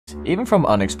even from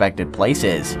unexpected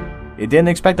places. It didn't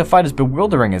expect a fight as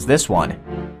bewildering as this one.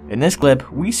 In this clip,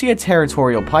 we see a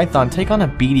territorial python take on a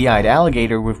beady-eyed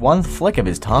alligator with one flick of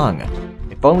his tongue.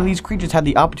 If only these creatures had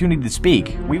the opportunity to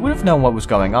speak, we would have known what was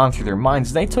going on through their minds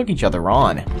as they took each other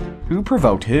on. Who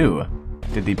provoked who?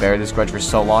 Did they bear this grudge for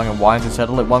so long and wanted to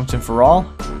settle it once and for all?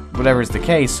 Whatever is the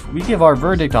case, we give our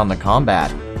verdict on the combat.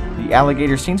 The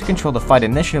alligator seemed to control the fight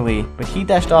initially, but he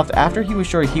dashed off after he was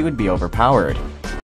sure he would be overpowered.